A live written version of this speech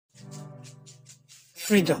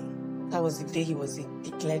freedom. That was the day he was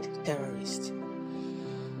declared terrorist.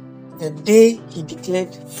 The day he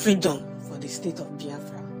declared freedom for the state of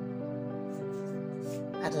Biafra.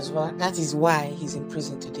 That is why he's in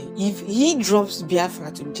prison today. If he drops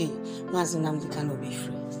Biafra today, Mazi Nnamdi Kanu will be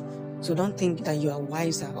free. So don't think that you are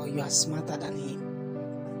wiser or you are smarter than him.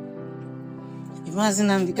 If Mazi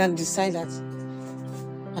Nnamdi Kanu decide that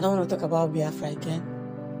I don't want to talk about Biafra again,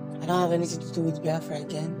 I don't have anything to do with Biafra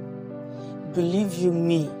again, believe you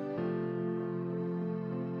me,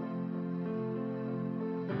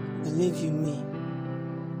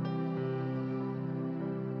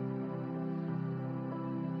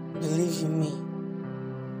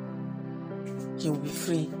 he will be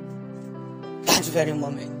free that very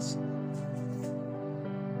moment.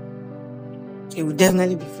 He will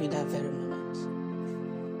definitely be free that very moment.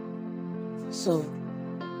 So,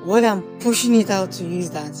 what I'm pushing it out to you is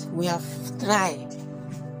that we have tried.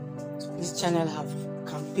 This channel have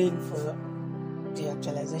campaigned for the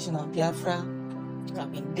actualization of Biafra. We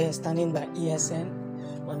have been there standing by ESN.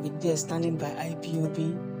 We have been there standing by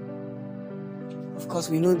IPOB. Of course,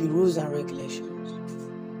 we know the rules and regulations.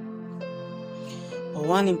 But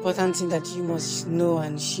one important thing that you must know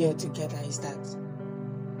and share together is that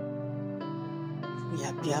we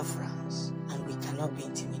are Biafrans and we cannot be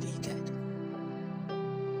intimidated.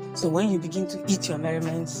 So when you begin to eat your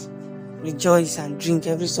merriments, rejoice and drink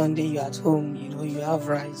every Sunday you're at home, you have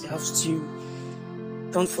rice, you have stew,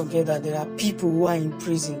 don't forget that there are people who are in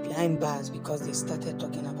prison behind bars because they started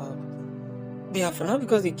talking about Biafra, not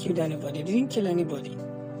because they killed anybody. They didn't kill anybody.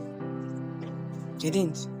 They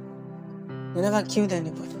didn't. They never killed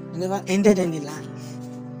anybody. They never ended any life.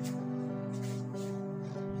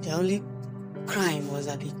 The only crime was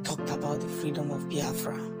that they talked about the freedom of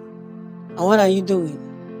Biafra. And what are you doing?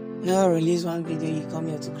 You never release one video, you come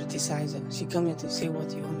here to criticize us. You come here to say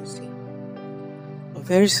what you want to say. But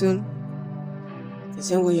very soon, the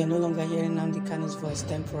same way you're no longer hearing Nnamdi Kanu's voice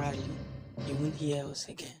temporarily, you won't hear us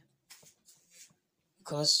again.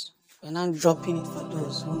 Because we're not dropping it for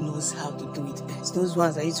those who knows how to do it best. Those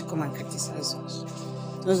ones that used to come and criticize us.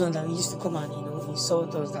 Those ones that used to come and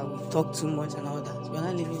insult us, that we talk too much and all that. We're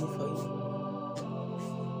not leaving it for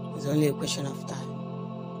you. It's only a question of time.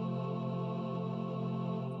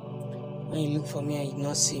 When you look for me and you did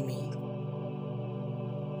not see me,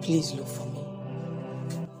 please look for me.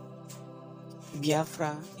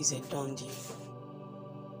 Biafra is a done deal.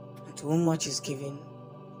 And to whom much is given,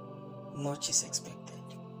 much is expected.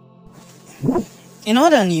 In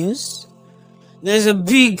other news, there's a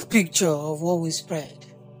big picture of what we spread.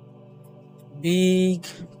 Big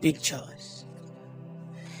pictures.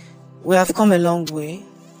 We have come a long way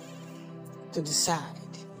to decide,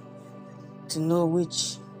 to know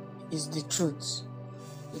which is the truth.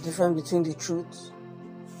 The difference between the truth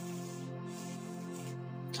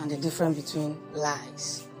and the difference between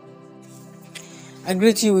lies. I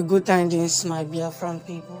greet you with good tidings, my Biafran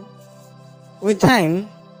people. With time,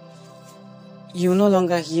 you will no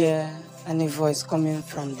longer hear any voice coming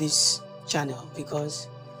from this channel because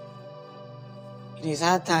it is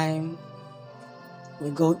our time we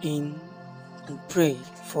go in and pray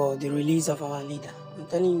for the release of our leader. I'm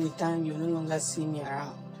telling you, with time, you will no longer see me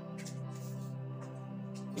around.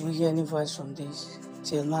 You won't hear any voice from this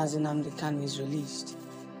till Mazi Nnamdi Kanu is released.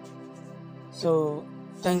 So,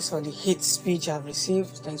 thanks for the hate speech I've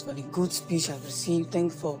received. Thanks for the good speech I've received.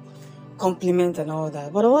 Thanks for compliment and all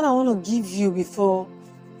that. But what I want to give you before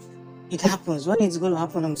it happens, when it's going to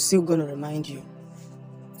happen, I'm still going to remind you,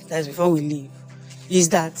 that's before we leave, is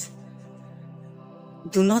that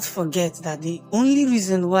do not forget that the only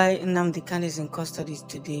reason why Nnamdi Kanu is in custody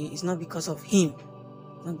today is not because of him.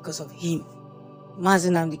 Not because of him.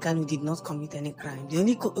 Mazi Nnamdi Kanu did not commit any crime. The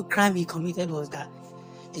only crime he committed was that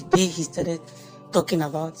the day he started talking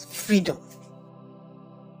about freedom.